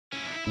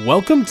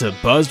Welcome to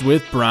Buzzed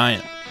with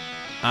Brian.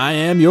 I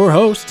am your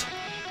host,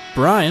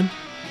 Brian.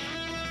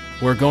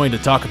 We're going to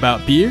talk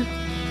about beer,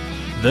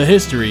 the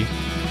history,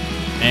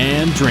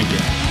 and drinking.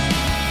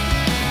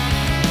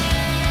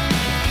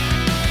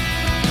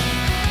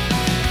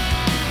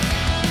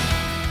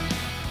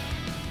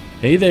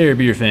 Hey there,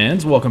 beer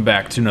fans. Welcome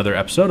back to another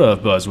episode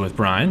of Buzz with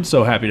Brian.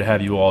 So happy to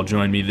have you all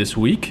join me this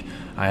week.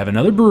 I have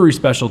another brewery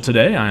special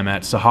today. I'm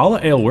at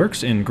Sahale Ale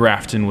Works in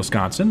Grafton,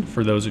 Wisconsin.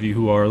 For those of you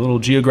who are a little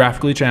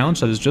geographically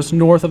challenged, that is just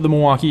north of the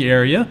Milwaukee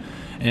area.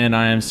 And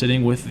I am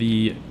sitting with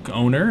the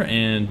owner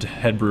and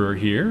head brewer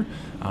here,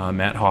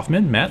 Matt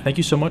Hoffman. Matt, thank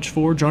you so much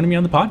for joining me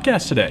on the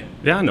podcast today.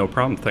 Yeah, no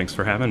problem. Thanks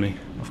for having me.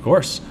 Of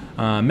course.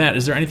 Matt,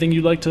 is there anything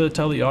you'd like to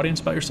tell the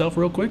audience about yourself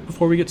real quick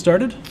before we get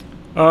started?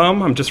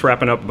 I'm just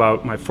wrapping up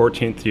about my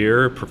 14th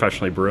year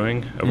professionally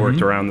brewing. I've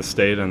worked around the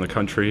state and the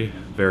country,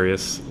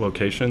 various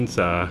locations,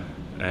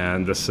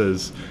 and this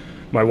is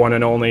my one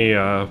and only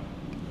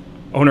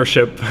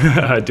ownership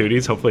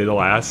duties, hopefully the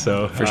last.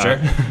 So For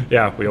sure.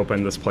 Yeah, we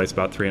opened this place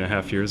about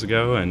 3.5 years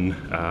ago, and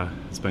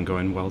it's been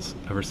going well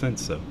ever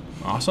since. So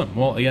Awesome.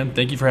 Well, again,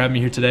 thank you for having me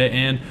here today.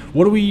 And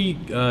what are we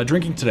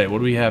drinking today? What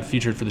do we have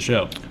featured for the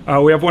show?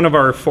 We have one of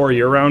our 4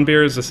 year-round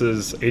beers. This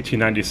is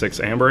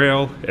 1896 Amber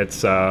Ale.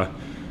 It's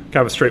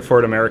kind of a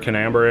straightforward American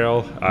amber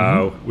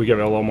ale. We give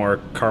it a little more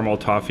caramel,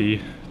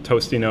 toffee,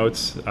 toasty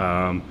notes.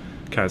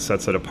 Kind of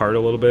sets it apart a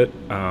little bit.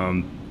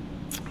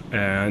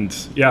 And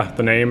yeah,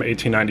 the name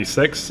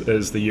 1896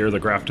 is the year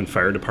the Grafton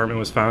Fire Department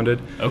was founded.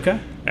 Okay.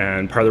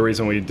 And part of the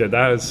reason we did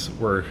that is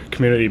we're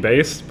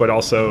community-based, but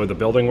also the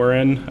building we're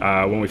in.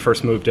 When we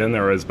first moved in,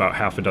 there was about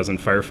half a dozen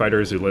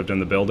firefighters who lived in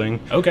the building.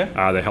 Okay.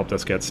 They helped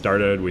us get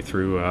started. We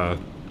threw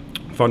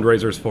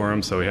fundraisers for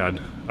them, so we had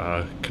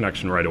a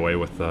connection right away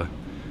with the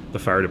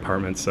fire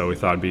department. So we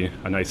thought it'd be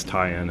a nice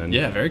tie-in and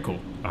Yeah, very cool.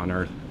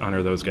 honor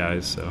those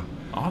guys. So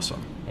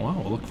Awesome. Well,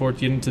 we'll look forward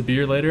to getting to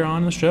beer later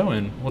on in the show,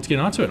 and let's get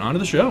on to it. On to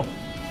the show.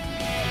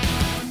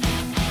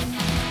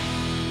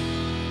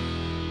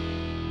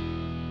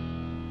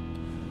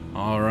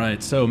 All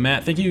right. So,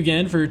 Matt, thank you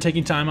again for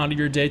taking time out of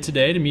your day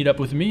today to meet up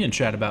with me and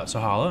chat about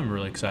Sahale. I'm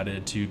really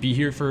excited to be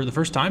here for the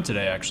first time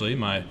today, actually.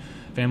 My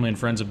family and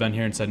friends have been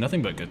here and said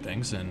nothing but good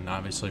things, and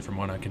obviously from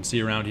what I can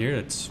see around here,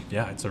 it's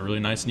a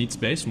really nice, neat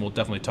space, and we'll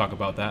definitely talk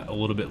about that a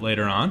little bit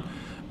later on.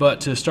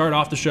 But to start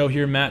off the show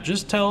here, Matt,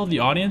 just tell the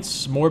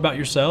audience more about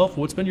yourself.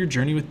 What's been your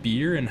journey with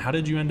beer, and how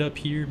did you end up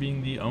here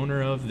being the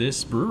owner of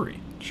this brewery?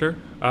 Sure.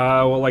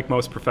 Well, like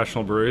most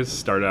professional brewers,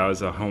 started out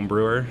as a home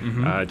brewer,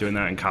 doing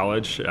that in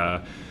college.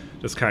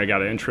 Just kind of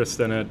got an interest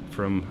in it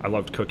I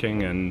loved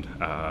cooking, and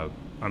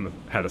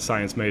had a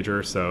science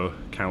major, so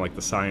kind of like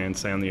the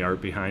science and the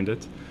art behind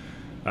it.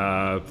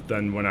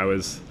 Then when I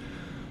was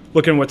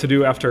looking what to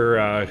do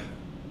after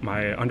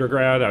my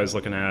undergrad, I was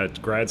looking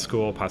at grad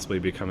school, possibly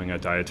becoming a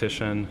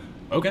dietitian.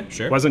 Okay,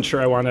 sure. Wasn't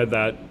sure I wanted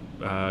that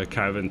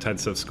kind of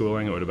intensive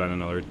schooling. It would have been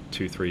another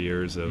 2-3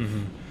 years of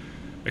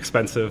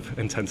expensive,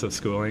 intensive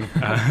schooling.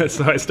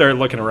 So I started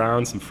looking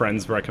around. Some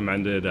friends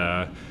recommended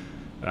that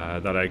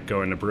I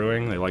go into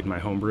brewing. They liked my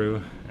home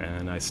brew,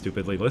 and I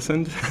stupidly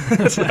listened.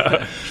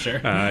 So, Sure.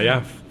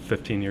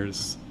 15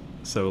 years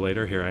so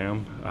later, here I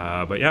am.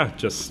 But yeah,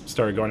 just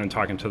started going and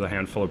talking to the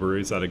handful of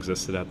breweries that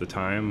existed at the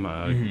time.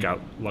 Got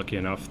lucky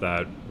enough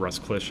that Russ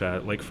Klisch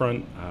at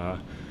Lakefront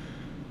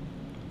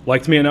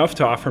liked me enough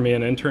to offer me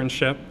an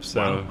internship.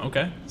 So Wow.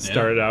 Okay.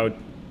 started out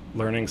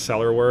learning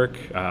cellar work.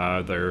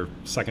 Their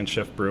second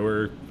shift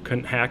brewer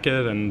couldn't hack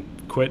it and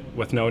quit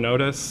with no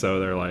notice. So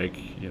they're like,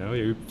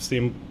 you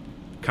seem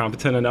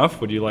competent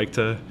enough. Would you like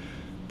to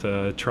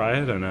try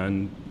it? And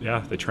then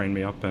they trained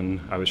me up,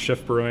 and I was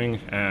shift brewing,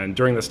 and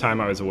during this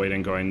time I was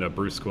awaiting going to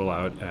brew school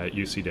out at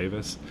UC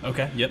Davis.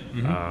 Okay. Yep.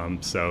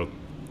 So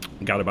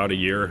got about a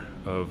year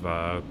of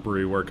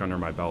brewery work under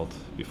my belt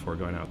before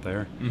going out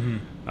there.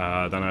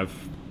 Then I've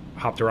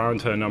hopped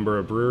around to a number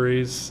of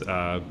breweries.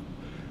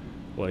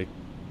 Like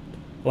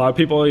a lot of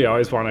people, you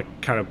always want to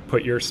kind of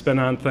put your spin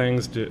on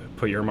things,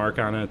 put your mark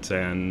on it,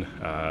 and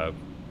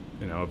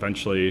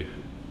eventually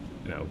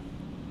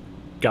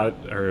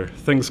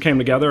things came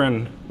together,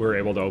 and we were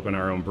able to open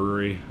our own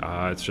brewery.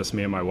 It's just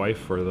me and my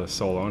wife. We're the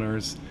sole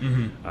owners.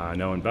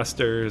 No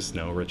investors,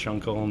 no rich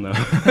uncle, no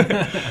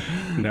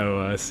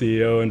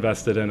CEO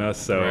invested in us.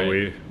 So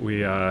Right. we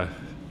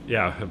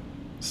have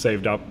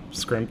saved up,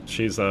 scrimped.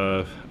 She's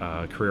a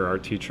career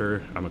art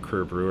teacher. I'm a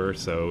career brewer.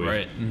 So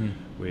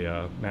we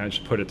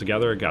managed to put it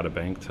together. Got a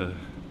bank to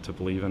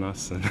believe in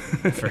us, and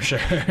For sure.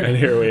 and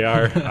here we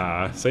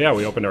are.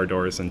 We opened our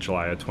doors in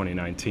July of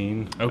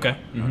 2019. Okay.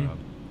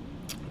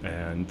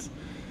 And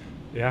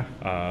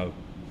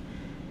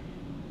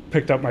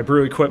picked up my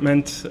brew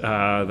equipment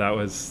that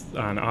was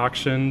on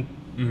auction.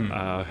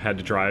 Had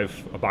to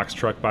drive a box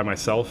truck by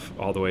myself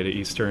all the way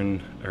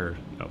to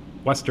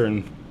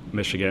western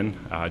Michigan,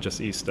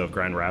 just east of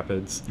Grand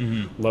Rapids.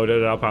 Loaded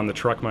it up on the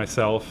truck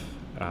myself,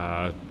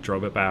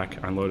 drove it back,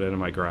 unloaded it in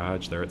my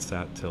garage. There it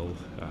sat till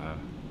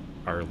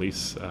our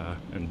lease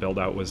and build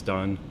out was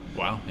done.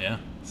 Wow. Yeah.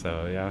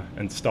 So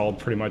installed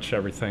pretty much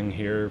everything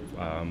here.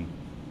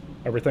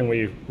 everything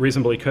we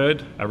reasonably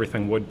could,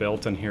 everything wood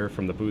built in here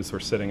from the booths we're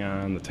sitting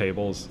on, the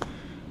tables.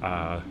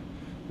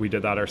 We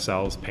did that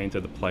ourselves,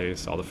 painted the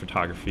place. All the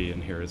photography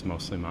in here is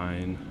mostly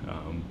mine.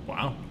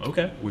 Wow.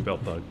 Okay. We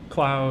built the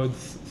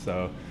clouds,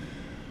 so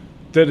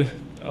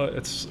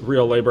it's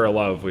real labor of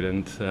love. We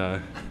didn't,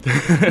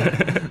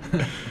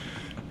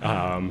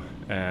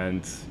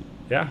 and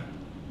yeah,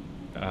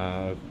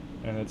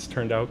 and it's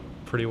turned out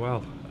pretty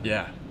well.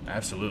 Yeah,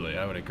 absolutely.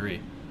 I would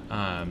agree.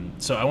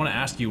 So I want to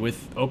ask you,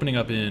 with opening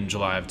up in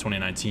July of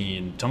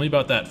 2019, tell me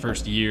about that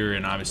first year.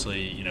 And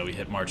obviously, we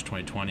hit March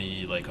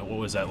 2020. Like, what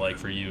was that like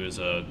for you as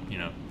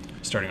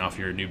starting off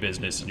your new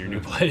business in your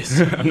new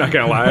place? I'm not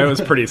gonna lie, it was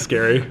pretty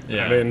scary.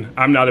 Yeah. I mean,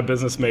 I'm not a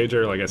business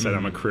major. Like I said,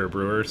 I'm a career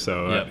brewer,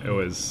 so Yep. it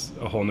was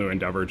a whole new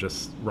endeavor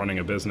just running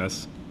a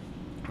business.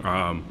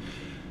 And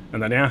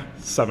then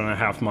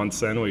 7.5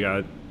 months in, we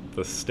got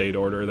the state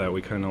order that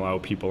we couldn't allow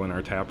people in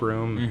our tap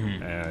room,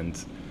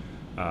 and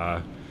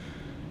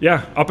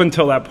up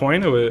until that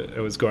point,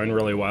 it was going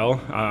really well.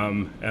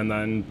 And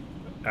then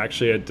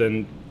actually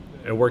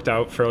it worked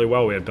out fairly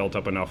well. We had built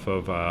up enough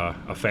of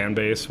a fan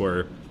base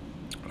where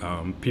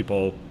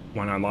people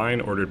went online,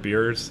 ordered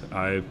beers.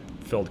 I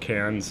filled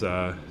cans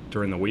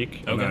during the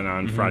week, and then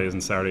on Fridays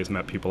and Saturdays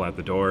met people at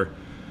the door.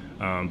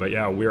 But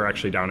yeah, we were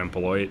actually down in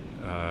Beloit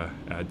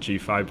at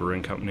G5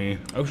 Brewing Company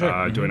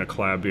doing a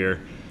collab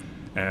beer.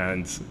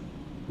 And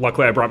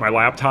luckily I brought my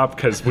laptop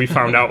because we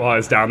found out while I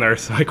was down there,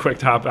 so I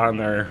quick hopped on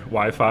their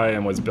Wi-Fi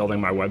and was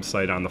building my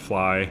website on the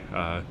fly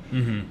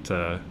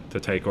to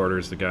take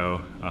orders to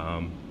go.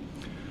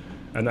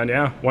 And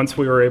then once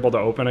we were able to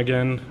open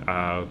again,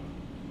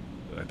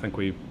 I think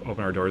we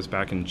opened our doors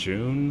back in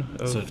June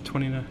of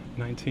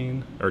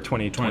 2019 or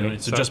 2020.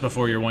 So just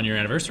before your 1-year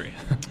anniversary.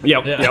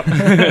 Yep.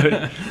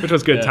 Which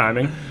was good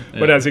timing.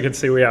 But as you can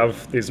see, we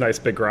have these nice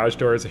big garage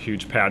doors, a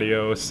huge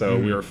patio. So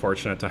we were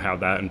fortunate to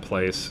have that in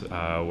place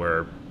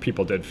where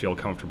people did feel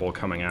comfortable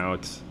coming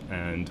out,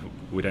 and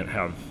we didn't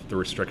have the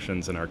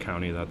restrictions in our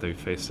county that they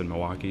faced in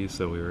Milwaukee.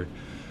 So we were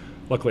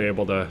luckily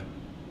able to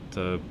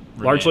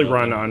largely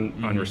run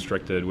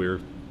unrestricted. We were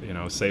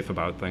safe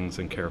about things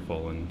and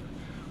careful and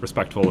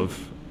respectful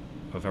of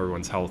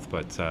everyone's health,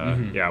 but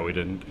we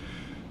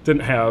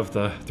didn't have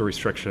the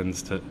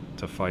restrictions to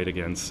fight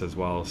against as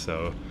well.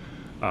 So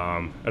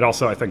it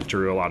also, I think,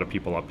 drew a lot of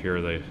people up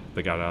here.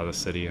 They got out of the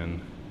city and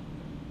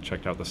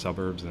checked out the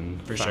suburbs and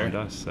found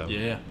us. So.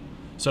 Yeah.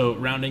 So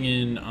rounding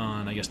in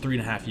on, I guess,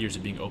 3.5 years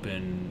of being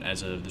open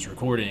as of this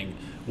recording,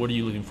 what are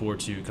you looking forward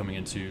to coming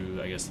into,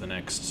 I guess, the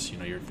next,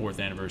 your 4th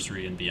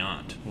anniversary and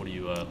beyond? What are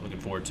you looking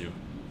forward to?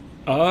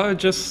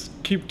 Just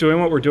keep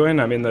doing what we're doing.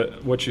 I mean,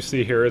 what you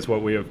see here is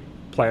what we have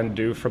planned to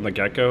do from the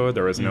get-go.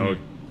 There was no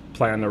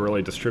plan to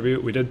really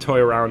distribute. We did toy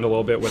around a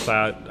little bit with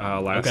that.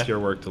 Last year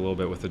worked a little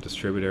bit with a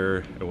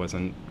distributor. It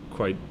wasn't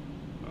quite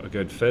a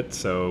good fit,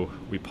 so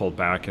we pulled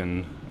back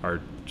and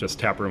are just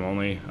tap room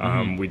only.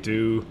 We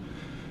do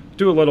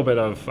a little bit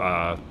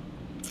of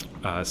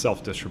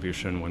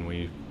self-distribution when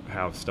we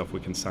have stuff we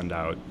can send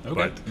out.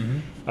 But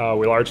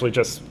we largely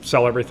just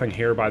sell everything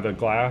here by the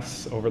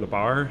glass over the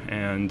bar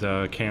and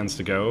cans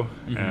to go,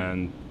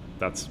 and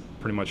that's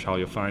pretty much how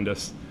you'll find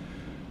us.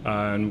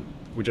 And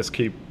we just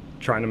keep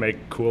trying to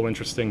make cool,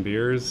 interesting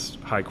beers,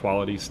 high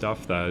quality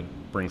stuff that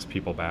brings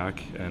people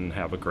back and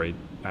have a great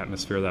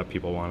atmosphere that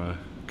people want to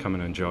come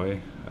and enjoy.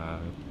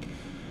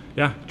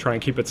 Try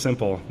and keep it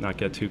simple, not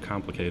get too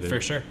complicated. For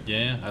sure.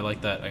 Yeah, I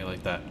like that.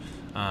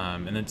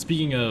 And then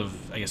speaking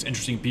of, I guess,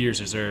 interesting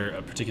beers, is there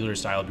a particular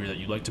style of beer that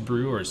you like to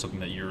brew, or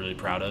something that you're really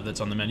proud of that's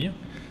on the menu?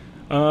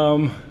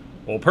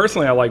 Well,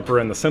 personally, I like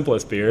brewing the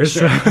simplest beers.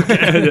 Sure.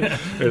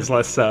 There's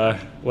less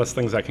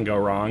things that can go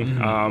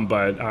wrong.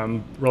 But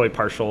I'm really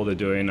partial to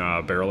doing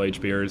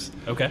barrel-aged beers.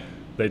 Okay.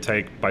 They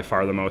take by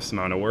far the most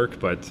amount of work,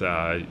 but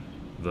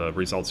the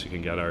results you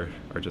can get are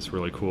just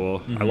really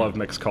cool. I love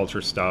mixed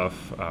culture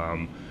stuff.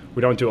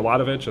 We don't do a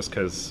lot of it just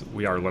because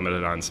we are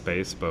limited on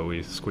space, but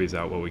we squeeze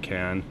out what we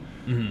can.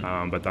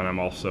 But then I'm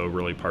also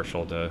really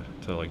partial to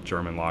like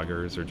German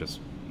lagers or just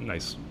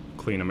nice,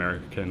 clean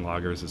American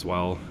lagers as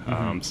well.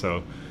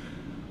 So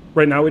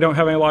right now we don't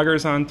have any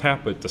lagers on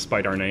tap, but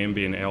despite our name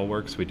being Ale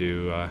Works, we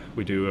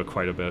do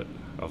quite a bit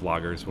of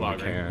lagers when we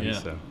can. Yeah.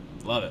 So.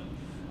 Love it.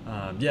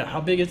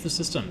 How big is the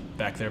system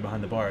back there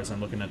behind the bar as I'm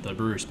looking at the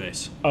brewer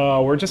space?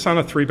 We're just on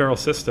a 3-barrel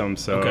system,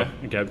 so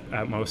you get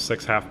at most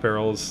 6 half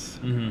barrels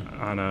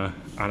on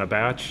a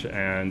batch,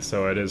 and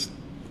so it is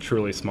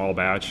truly small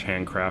batch,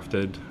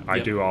 handcrafted. I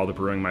do all the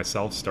brewing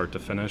myself, start to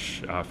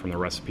finish, from the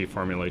recipe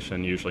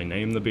formulation. Usually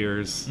name the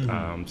beers,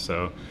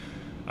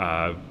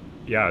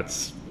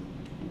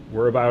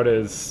 we're about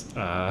as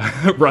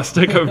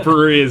rustic a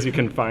brewery as you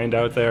can find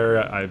out there.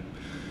 I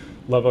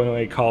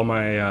lovingly call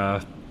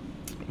my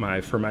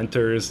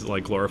fermenters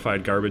like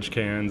glorified garbage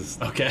cans.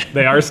 Okay.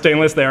 They are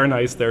stainless. They are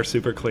nice. They're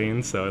super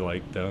clean. So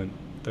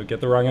don't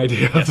get the wrong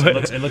idea. Yes,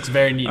 it looks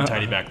very neat and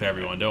tidy back there,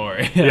 everyone. Don't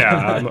worry.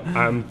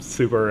 I'm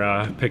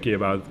super picky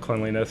about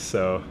cleanliness.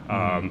 So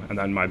and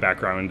then my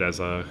background as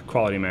a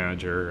quality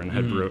manager and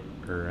head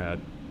brewer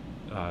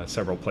at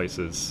several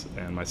places,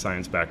 and my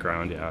science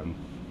background.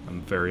 I'm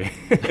I'm very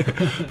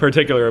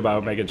particular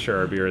about making sure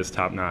our beer is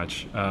top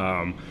notch.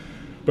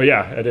 But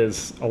yeah, it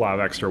is a lot of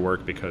extra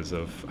work because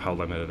of how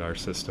limited our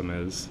system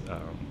is.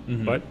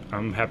 But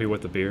I'm happy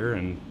with the beer,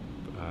 and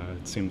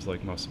it seems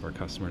like most of our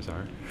customers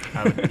are.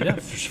 Yeah,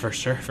 for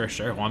sure.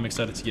 Well, I'm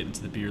excited to get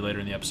into the beer later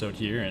in the episode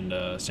here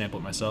and sample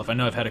it myself. I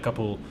know I've had a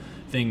couple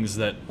things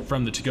that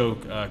from the to-go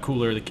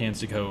cooler, the cans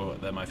to go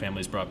that my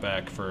family's brought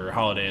back for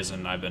holidays,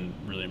 and I've been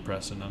really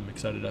impressed, and I'm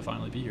excited to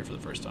finally be here for the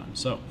first time.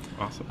 So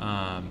awesome.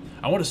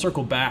 I want to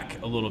circle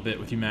back a little bit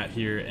with you, Matt,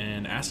 here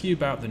and ask you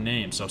about the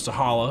name. So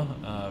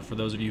Sahale, for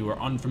those of you who are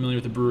unfamiliar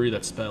with the brewery,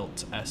 that's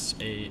spelled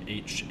S-A-H-A-L-E.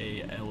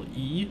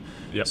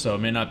 Yep. So it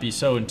may not be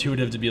so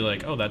intuitive to be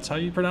like, oh, that's how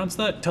you pronounce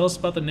that? Tell us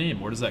about the name.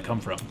 Where does that come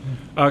from?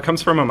 It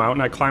comes from a mountain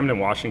I climbed in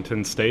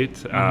Washington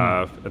State.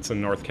 It's in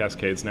North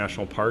Cascades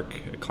National Park.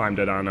 I climbed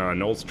it on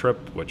a Knowles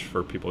trip, which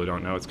for people who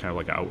don't know, it's kind of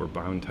like an Outward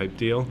Bound type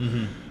deal.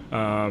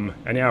 And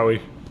yeah,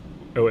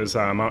 it was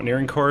a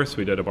mountaineering course.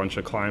 We did a bunch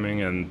of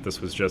climbing, and this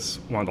was just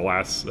one of the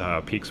last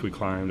peaks we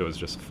climbed. It was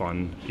just a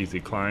fun, easy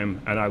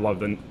climb. And I love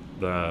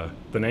the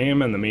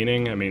name and the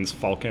meaning. It means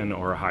falcon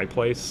or a high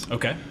place.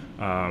 Okay.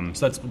 So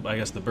that's, I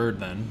guess, the bird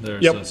then.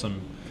 There's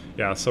some...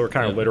 Yeah, so we're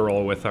kind of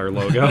literal with our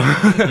logo,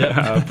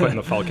 putting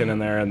the falcon in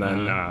there, and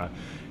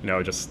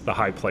then just the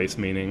high place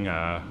meaning,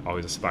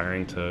 always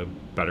aspiring to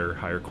better,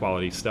 higher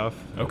quality stuff.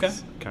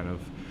 That's kind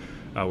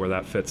of where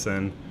that fits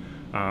in.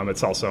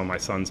 It's also my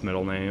son's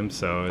middle name,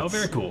 so it's,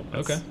 very cool.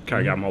 Okay, kind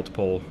of got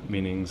multiple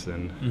meanings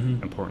and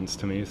importance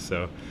to me.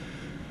 So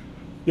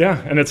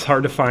yeah, and it's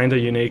hard to find a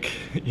unique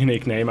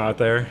name out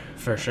there.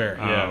 For sure,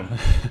 yeah.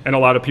 And a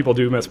lot of people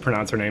do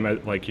mispronounce our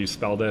name like you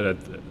spelled it.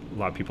 A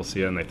lot of people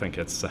see it and they think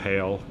it's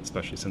Sahale,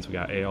 especially since we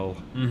got ale.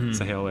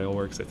 Sahale Ale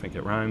Works, they think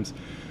it rhymes.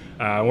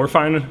 We're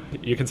fine.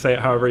 You can say it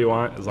however you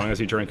want, as long as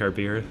you drink our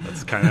beer.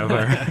 That's kind of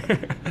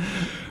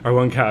our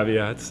one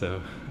caveat.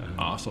 So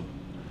awesome.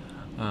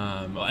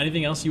 Well,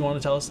 anything else you want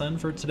to tell us then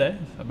for today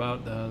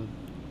about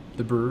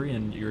the brewery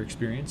and your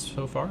experience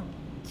so far?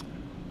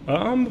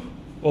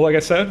 Well, like I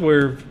said,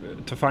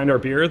 to find our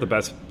beer, the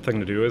best thing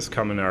to do is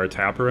come in our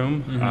tap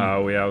room.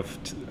 We have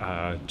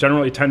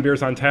generally 10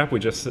 beers on tap. We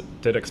just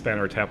did expand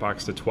our tap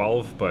box to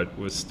 12, but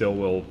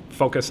we'll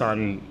focus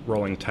on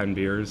rolling 10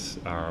 beers.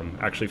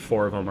 Actually,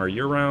 4 of them are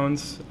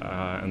year-rounds,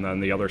 and then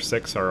the other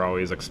 6 are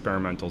always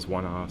experimentals,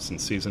 one-offs, and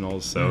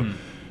seasonals. So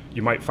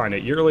you might find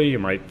it yearly, you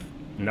might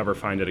never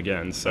find it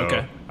again.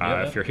 So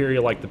if you're here,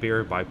 you like the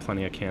beer, buy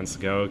plenty of cans to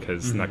go,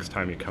 because next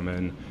time you come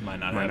in, might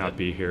not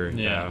be here.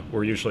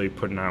 We're usually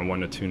putting on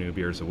 1 to 2 new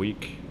beers a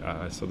week,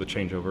 so the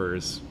changeover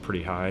is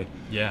pretty high.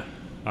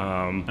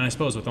 And I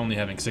suppose with only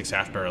having 6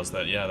 half barrels,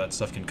 that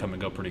stuff can come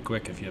and go pretty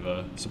quick if you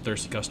have some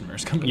thirsty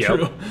customers coming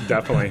through.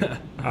 Definitely.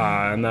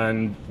 And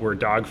then we're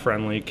dog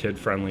friendly, kid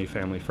friendly,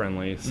 family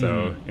friendly.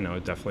 So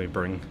definitely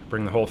bring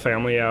the whole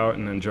family out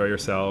and enjoy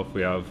yourself.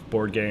 We have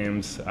board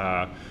games.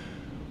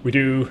 We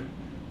do.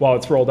 While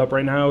it's rolled up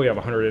right now, we have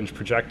a 100-inch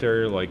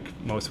projector, like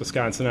most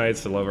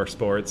Wisconsinites that love our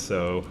sports.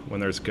 So when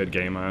there's a good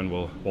game on,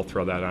 we'll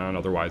throw that on.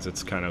 Otherwise,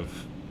 it's kind of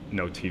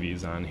no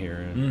TVs on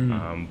here.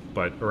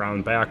 But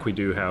around back, we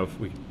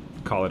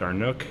call it our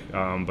nook,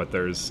 but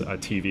there's a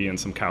TV and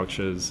some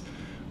couches.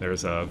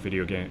 There's a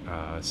video game,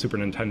 Super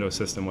Nintendo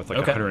system with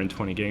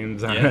 120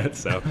 games on it.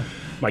 So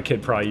my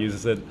kid probably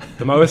uses it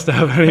the most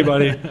of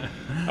anybody.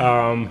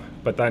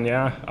 But then,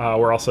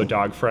 we're also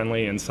dog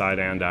friendly inside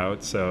and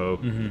out. So,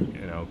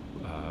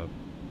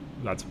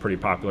 that's pretty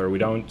popular. We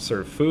don't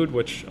serve food,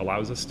 which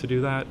allows us to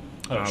do that.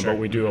 But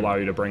we do allow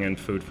you to bring in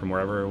food from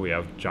wherever. We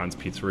have John's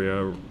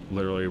Pizzeria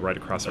literally right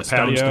across our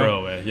patio. Stone's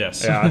throw away,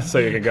 yes. Yeah, so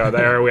you can go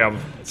there. We have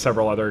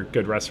several other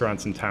good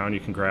restaurants in town you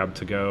can grab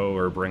to go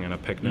or bring in a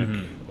picnic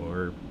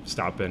or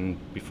stop in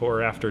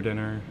before or after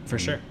dinner. For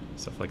sure.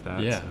 Stuff like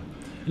that. Yeah. So.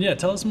 Yeah,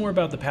 tell us more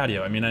about the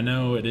patio. I mean, I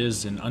know it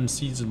is an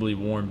unseasonably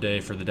warm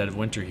day for the dead of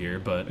winter here,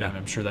 but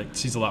I'm sure that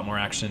sees a lot more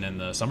action in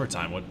the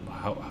summertime.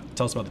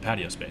 Tell us about the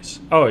patio space.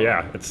 Oh,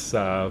 yeah. It's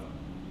I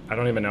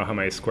don't even know how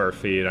many square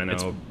feet. I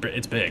know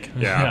it's big.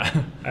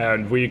 Yeah.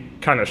 And we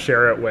kind of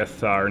share it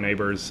with our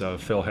neighbors,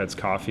 Phil Head's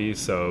Coffee,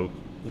 so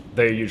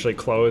they usually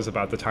close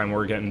about the time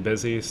we're getting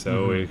busy,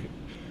 so we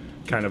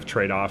kind of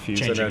trade off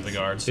using Changing it. the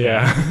guards.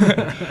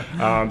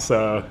 Yeah.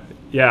 So,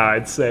 yeah,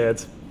 I'd say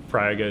it's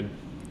probably a good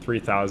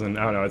 3,000.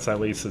 I don't know. It's at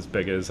least as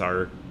big as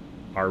our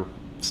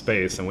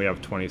space, and we have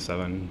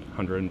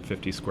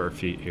 2,750 square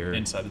feet here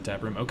inside the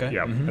tap room. Okay.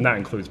 Yeah, and that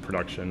includes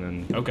production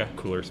and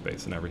cooler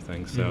space and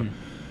everything. So,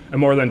 and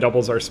more than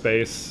doubles our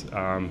space.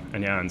 And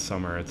in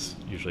summer it's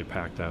usually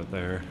packed out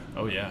there.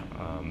 Oh yeah.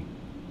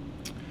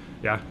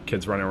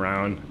 Kids running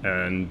around,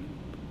 and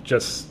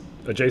just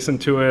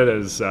adjacent to it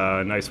is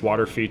a nice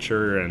water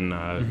feature, and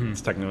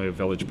it's technically a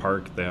village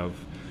park. They have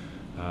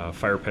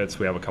fire pits.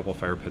 We have a couple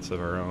fire pits of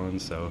our own,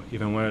 so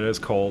even when it is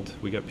cold,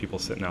 we get people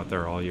sitting out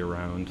there all year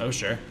round. Oh,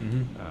 sure.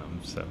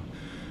 So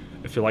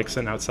if you like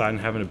sitting outside and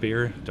having a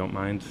beer, don't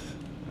mind.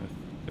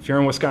 If you're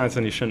in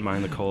Wisconsin, you shouldn't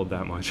mind the cold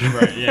that much.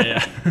 Right,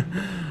 yeah.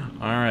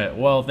 All right.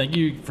 Well, thank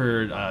you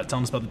for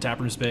telling us about the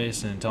taproom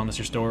space and telling us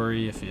your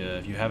story. If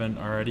you haven't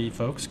already,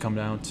 folks, come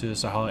down to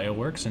Sahale Ale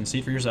Works and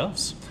see for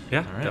yourselves. Yeah.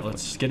 All right. Definitely.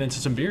 Let's get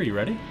into some beer. You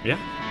ready? Yeah.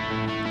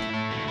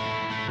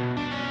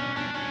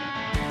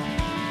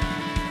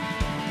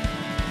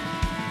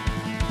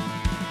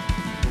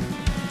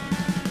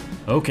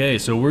 Okay,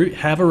 so we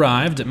have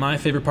arrived at my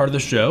favorite part of the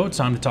show. It's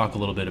time to talk a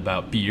little bit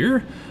about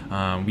beer.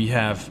 We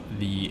have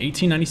the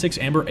 1896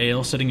 Amber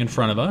Ale sitting in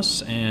front of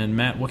us. And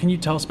Matt, what can you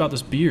tell us about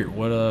this beer?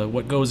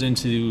 What goes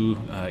into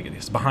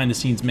behind the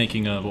scenes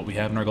making of what we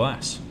have in our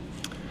glass?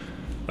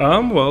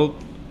 Well,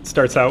 it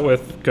starts out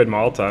with good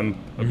malt.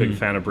 I'm a big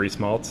fan of Breeze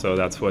malt, so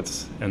that's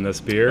what's in this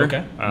beer.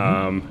 Okay.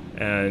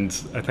 And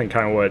I think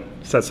kind of what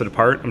sets it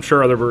apart. I'm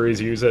sure other breweries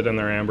use it in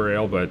their Amber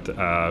Ale,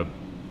 but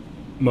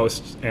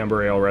most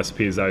Amber Ale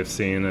recipes I've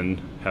seen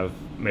and have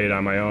made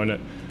on my own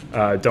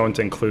don't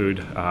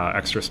include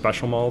extra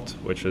special malt,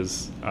 which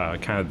is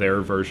kind of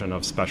their version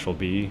of Special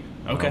B,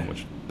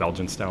 which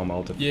Belgian style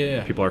malt,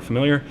 if people are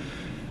familiar.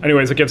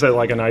 Anyways, it gives it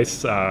like a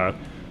nice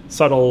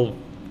subtle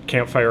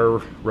campfire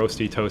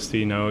roasty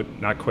toasty note,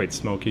 not quite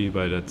smoky,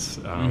 but it's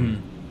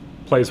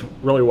plays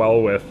really well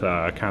with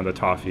kind of the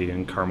toffee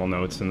and caramel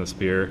notes in this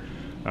beer.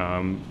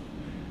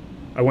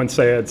 I wouldn't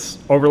say it's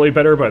overly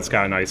bitter, but it's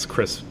got a nice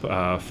crisp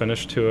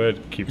finish to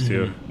it. Keeps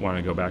you want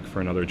to go back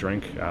for another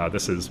drink.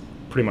 This is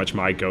pretty much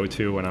my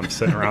go-to when I'm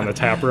sitting around the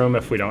tap room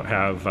if we don't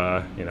have,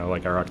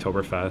 like our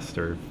Oktoberfest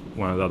or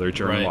one of the other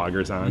German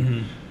lagers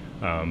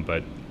on.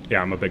 But yeah,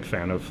 I'm a big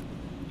fan of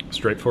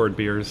straightforward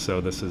beers,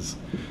 so this is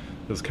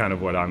kind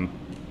of what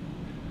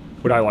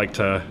I like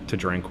to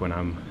drink when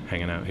I'm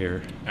hanging out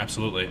here.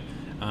 Absolutely.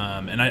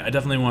 And I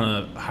definitely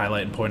want to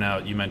highlight and point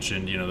out, you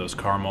mentioned, those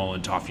caramel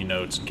and toffee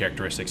notes and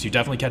characteristics. You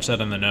definitely catch that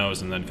on the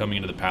nose, and then coming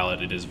into the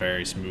palate, it is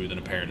very smooth and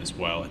apparent as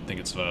well. I think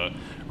it's a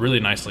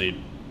really nicely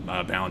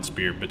balanced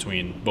beer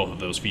between both of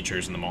those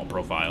features and the malt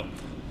profile.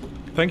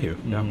 Thank you.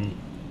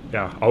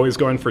 Yeah, always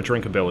going for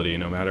drinkability,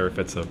 no matter if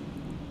it's a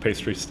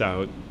pastry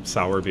stout,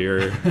 sour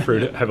beer,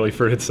 heavily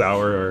fruited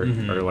sour,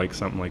 or like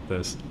something like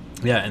this.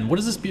 Yeah, and what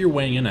is this beer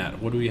weighing in at?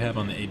 What do we have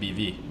on the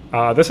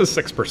ABV? This is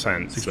 6%.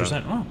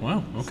 6%? Oh,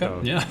 wow. Okay.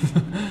 So, yeah.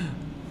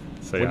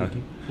 So, yeah.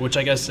 Which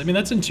I guess,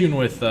 that's in tune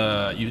with,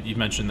 you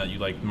mentioned that you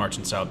like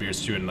Martin style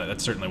beers too, and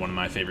that's certainly one of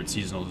my favorite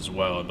seasonals as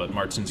well, but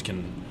Martins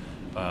can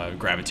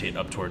gravitate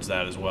up towards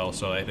that as well.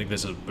 So I think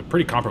this is a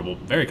pretty comparable,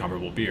 very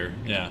comparable beer.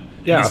 Yeah.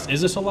 Yeah.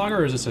 Is this a lager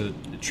or is this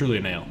truly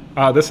an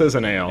ale? This is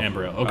an ale.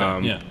 Amber ale.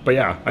 Okay. Yeah. But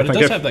yeah, I think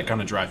it does have that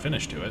kind of dry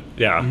finish to it.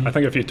 Yeah. I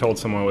think if you told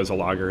someone it was a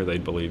lager,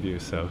 they'd believe you.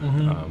 So.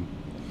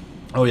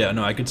 Oh yeah,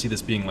 no, I could see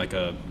this being like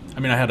I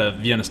had a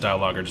Vienna style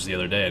lager just the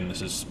other day, and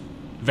this is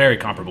very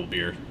comparable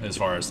beer as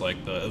far as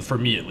for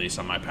me at least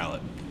on my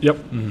palate. Yep.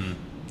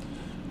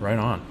 Right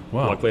on.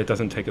 Wow. Luckily, it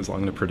doesn't take as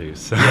long to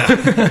produce. So.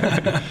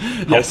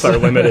 Helps our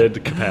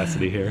limited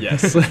capacity here.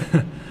 Yes.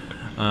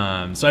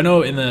 So I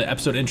know in the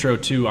episode intro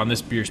too, on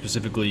this beer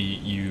specifically,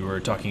 you were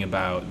talking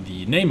about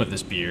the name of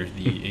this beer,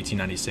 the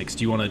 1896.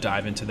 Do you want to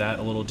dive into that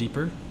a little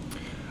deeper?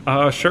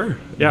 Sure.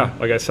 Yeah.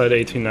 Like I said,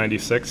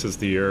 1896 is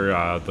the year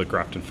the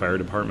Grafton Fire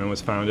Department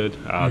was founded.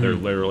 They're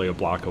literally a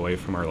block away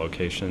from our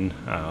location.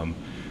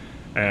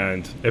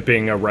 And it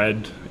being a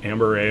red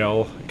amber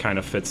ale kind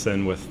of fits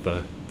in with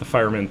the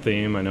fireman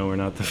theme. I know we're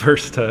not the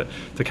first to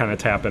kind of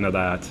tap into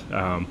that.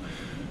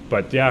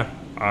 But yeah,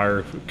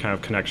 our kind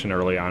of connection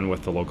early on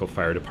with the local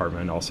fire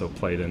department also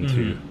played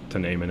into to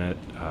naming it.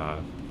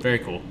 Very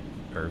cool.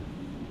 Or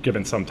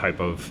giving some type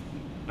of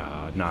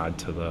nod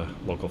to the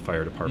local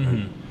fire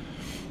department.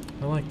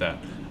 I like that.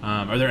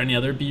 Are there any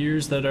other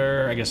beers that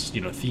are, I guess,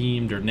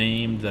 themed or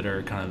named that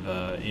are kind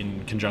of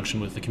in conjunction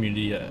with the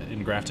community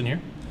in Grafton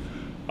here?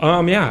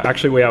 Yeah,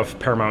 actually we have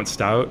Paramount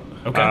Stout,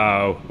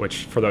 okay.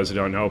 Which for those who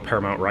don't know,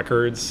 Paramount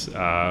Records,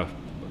 I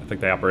think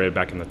they operated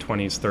back in the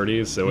 20s,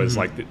 30s. It was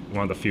like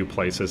one of the few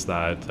places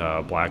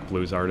that black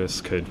blues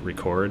artists could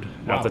record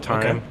at the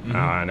time. Okay.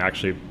 And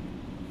actually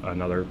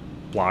another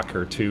block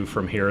or two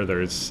from here,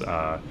 there's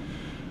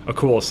a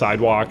cool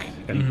sidewalk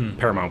in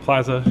Paramount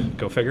Plaza,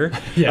 go figure,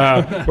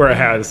 where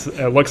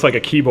it looks like a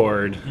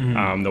keyboard,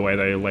 the way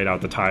they laid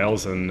out the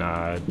tiles and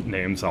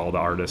names all the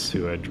artists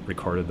who had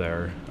recorded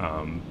there.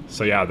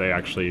 So yeah, they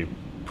actually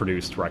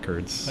produced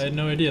records. I had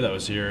no idea that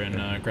was here in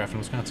Grafton,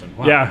 Wisconsin.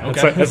 Wow. Yeah,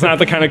 okay. it's not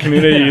the kind of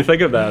community you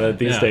think of that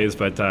these days,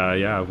 but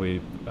yeah, we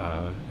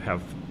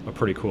have a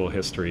pretty cool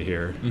history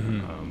here.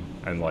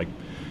 And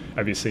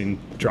have you seen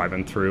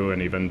driving through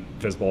and even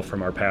visible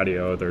from our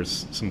patio,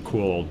 there's some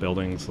cool old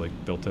buildings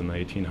built in the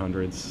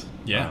 1800s.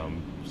 Yeah.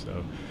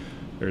 So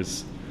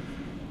there's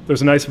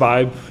a nice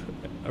vibe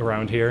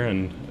around here,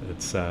 and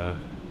it's a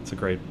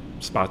great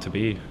spot to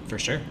be. For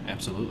sure,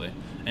 absolutely.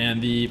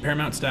 And the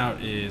Paramount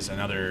Stout is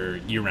another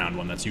year-round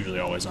one that's usually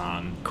always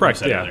on.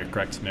 Correct, yeah. Earlier.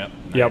 Correct, yep.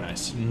 Yep.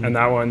 Nice. And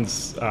that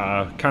one's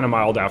kind of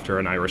mild after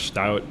an Irish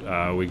Stout.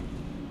 We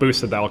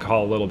boosted the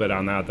alcohol a little bit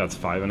on that. That's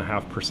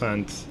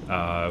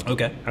 5.5%.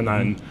 Okay. And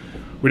then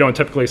we don't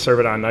typically serve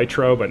it on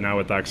nitro, but now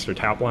with the extra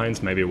tap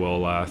lines, maybe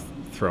we'll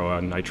throw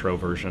a nitro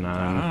version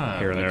on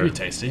here and there. That'd be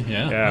tasty,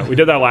 yeah. Yeah, we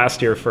did that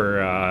last year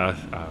for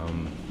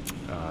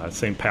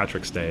St.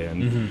 Patrick's Day,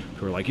 and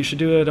we were like, you should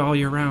do it all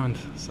year round.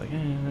 It's like,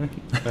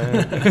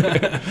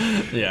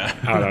 yeah.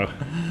 I don't know.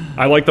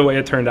 I like the way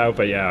it turned out,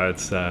 but yeah,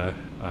 it's yeah.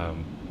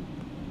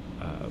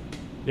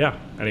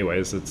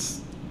 Anyways,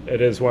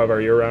 it is one of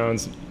our year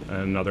rounds.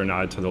 Another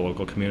nod to the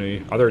local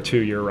community. Other 2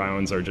 year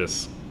rounds are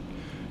just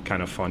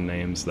kind of fun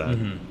names that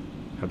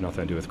have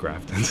nothing to do with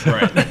Grafton.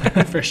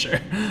 Right, for sure.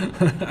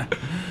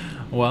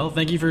 Well,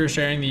 thank you for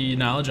sharing the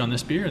knowledge on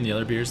this beer and the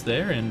other beers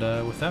there. And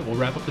with that, we'll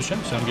wrap up the show.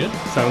 Sound good?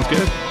 Sounds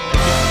good.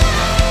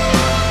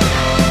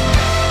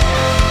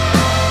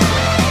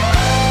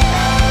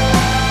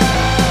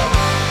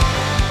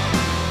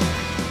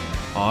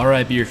 All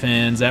right, beer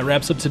fans, that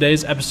wraps up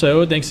today's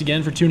episode. Thanks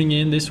again for tuning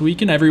in this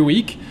week and every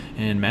week.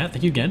 And Matt,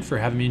 thank you again for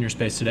having me in your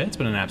space today. It's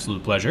been an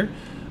absolute pleasure.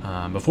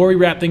 Before we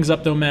wrap things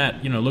up, though,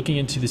 Matt, looking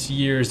into this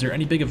year, is there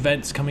any big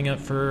events coming up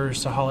for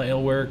Sahale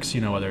Ale Works?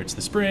 Whether it's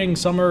the spring,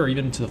 summer, or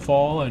even into the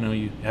fall. I know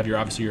you have your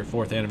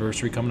 4th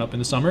anniversary coming up in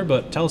the summer,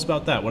 but tell us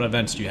about that. What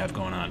events do you have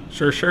going on?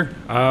 Sure.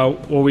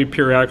 Well, we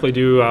periodically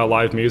do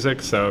live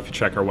music, so if you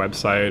check our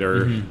website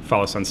or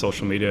follow us on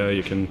social media,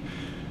 you can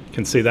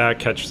see that,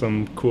 catch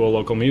some cool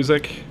local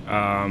music.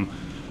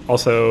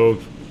 Also,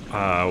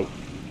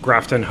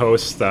 Grafton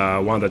hosts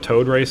one of the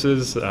Toad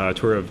races,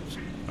 Tour of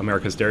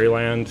America's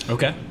Dairyland.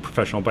 Okay.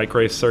 Professional bike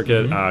race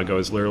circuit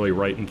goes literally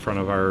right in front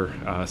of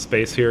our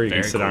space here. You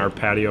can sit on our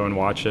patio and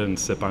watch it and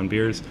sip on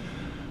beers.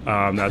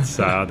 That's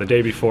the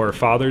day before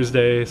Father's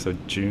Day, so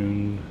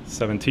June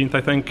 17th,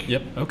 I think.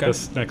 Yep, okay.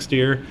 This next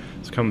year.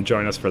 So come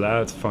join us for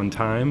that. It's a fun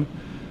time.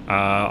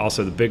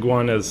 Also, the big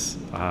one is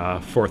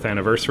 4th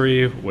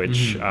anniversary,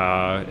 which is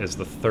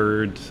the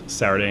 3rd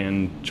Saturday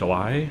in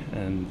July,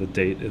 and the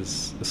date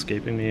is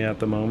escaping me at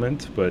the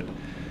moment, but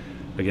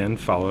again,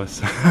 follow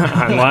us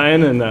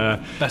online and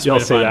you'll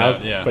see that.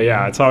 Out, yeah. But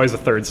yeah, it's always the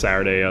 3rd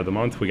Saturday of the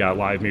month. We got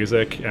live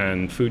music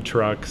and food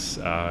trucks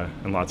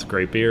and lots of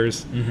great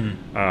beers.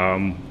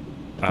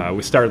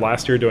 We started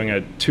last year doing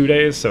it 2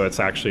 days, so it's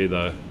actually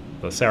the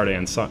Saturday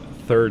and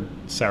 3rd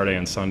Saturday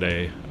and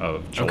Sunday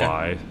of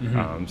July.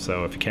 Okay.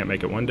 So if you can't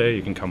make it one day,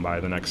 you can come by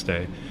the next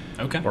day.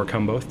 Okay. Or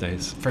come both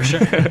days. For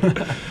sure.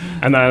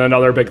 And then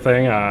another big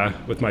thing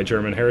with my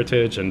German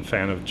heritage and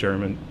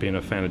being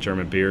a fan of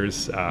German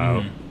beers,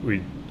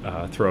 we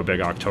throw a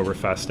big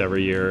Oktoberfest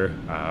every year.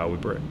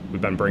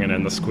 We've been bringing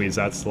in the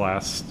Squeezettes the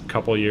last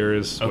couple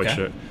years, which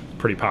are a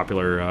pretty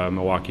popular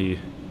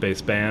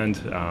Milwaukee-based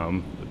band.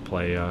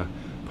 Play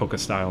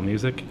polka-style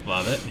music.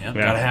 Love it. Yep.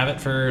 Yeah. Gotta have it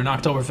for an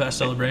Oktoberfest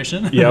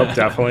celebration. Yep,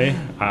 definitely.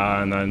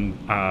 And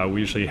then we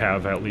usually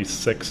have at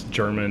least 6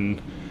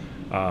 German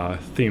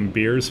themed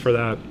beers for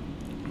that,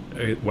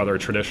 whether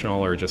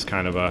traditional or just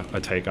kind of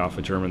a take off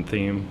a German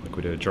theme. Like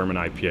we did a German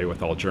IPA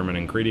with all German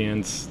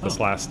ingredients this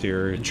last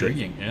year.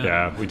 Intriguing, yeah.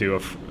 Yeah, we do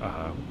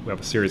we have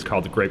a series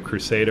called the Grape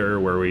Crusader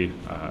where it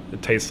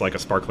tastes like a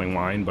sparkling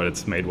wine, but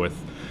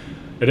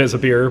it is a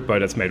beer,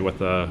 but it's made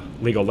with a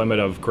legal limit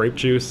of grape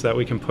juice that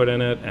we can put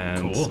in it,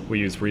 and we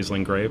use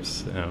Riesling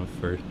grapes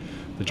for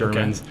the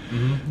Germans.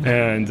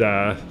 And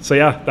so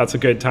yeah, that's a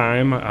good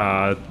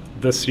time.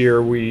 This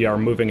year we are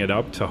moving it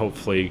up to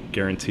hopefully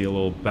guarantee a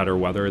little better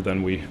weather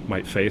than we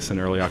might face in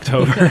early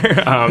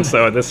October.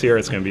 So this year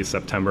it's going to be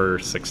September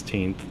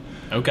 16th.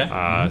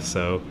 Okay.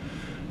 So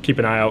keep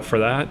an eye out for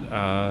that.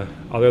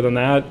 Other than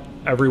that,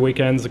 every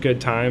weekend's a good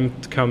time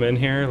to come in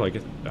here.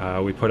 Like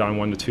we put on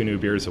 1 to 2 new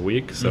beers a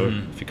week. So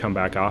if you come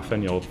back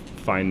often, you'll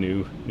find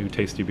new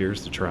tasty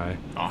beers to try.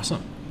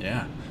 Awesome.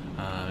 Yeah.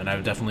 And I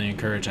would definitely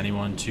encourage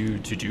anyone to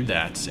do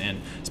that.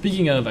 And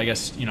speaking of, I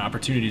guess,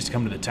 opportunities to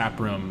come to the tap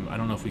room, I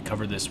don't know if we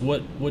covered this.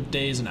 What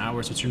days and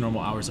hours, what's your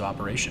normal hours of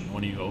operation?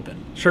 When are you open?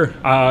 Sure.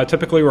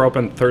 Typically we're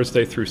open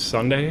Thursday through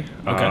Sunday.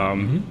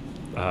 Okay.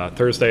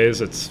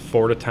 Thursdays it's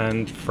 4 to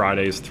 10,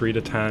 Fridays 3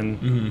 to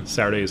 10,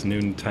 Saturdays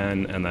noon to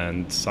 10, and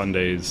then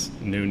Sundays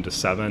noon to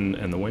 7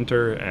 in the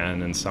winter,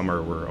 and in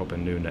summer we're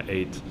open noon to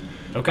 8.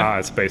 Okay.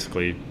 It's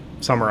basically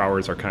summer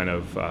hours are kind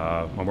of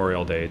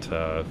Memorial Day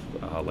to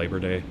Labor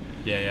Day.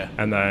 Yeah.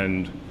 And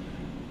then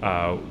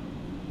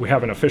we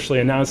haven't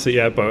officially announced it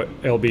yet, but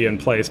it'll be in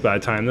place by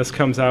the time this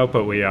comes out.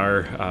 But we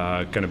are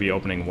going to be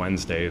opening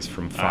Wednesdays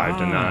from 5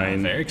 to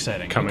 9. Very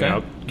exciting. Coming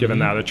up, giving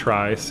that a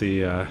try, see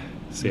how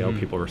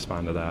people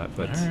respond to that.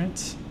 But, all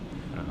right.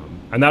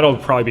 And that'll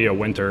probably be a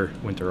winter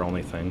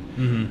only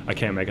thing. I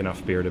can't make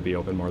enough beer to be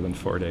open more than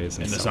 4 days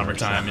in the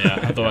summertime.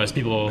 Yeah. Otherwise,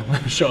 people will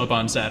show up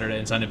on Saturday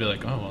and Sunday and be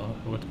like, "Oh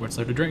well, what's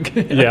there to drink?"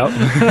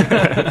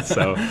 Yeah.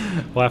 So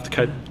we'll have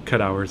to cut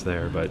hours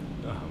there, but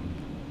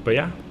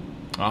yeah.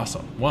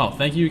 Awesome. Well,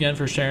 thank you again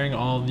for sharing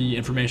all the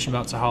information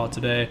about Sahale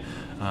today.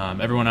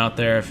 Everyone out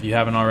there, if you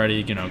haven't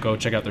already, go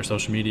check out their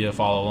social media,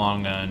 follow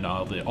along on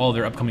all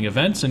their upcoming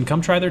events, and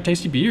come try their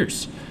tasty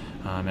beers.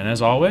 And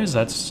as always,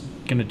 that's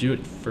going to do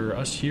it for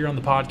us here on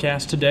the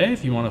podcast today.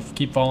 If you want to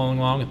keep following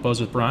along with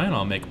Buzz with Brian,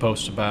 I'll make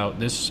posts about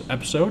this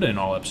episode and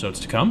all episodes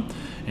to come.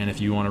 And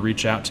if you want to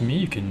reach out to me,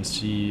 you can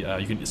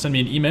send me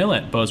an email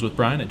at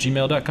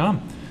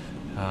buzzwithbrian@gmail.com.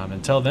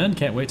 Until then,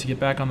 can't wait to get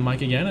back on the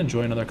mic again,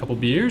 enjoy another couple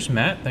beers.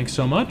 Matt, thanks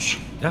so much.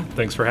 Yeah,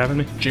 thanks for having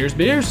me. Cheers,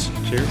 beers.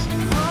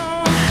 Cheers.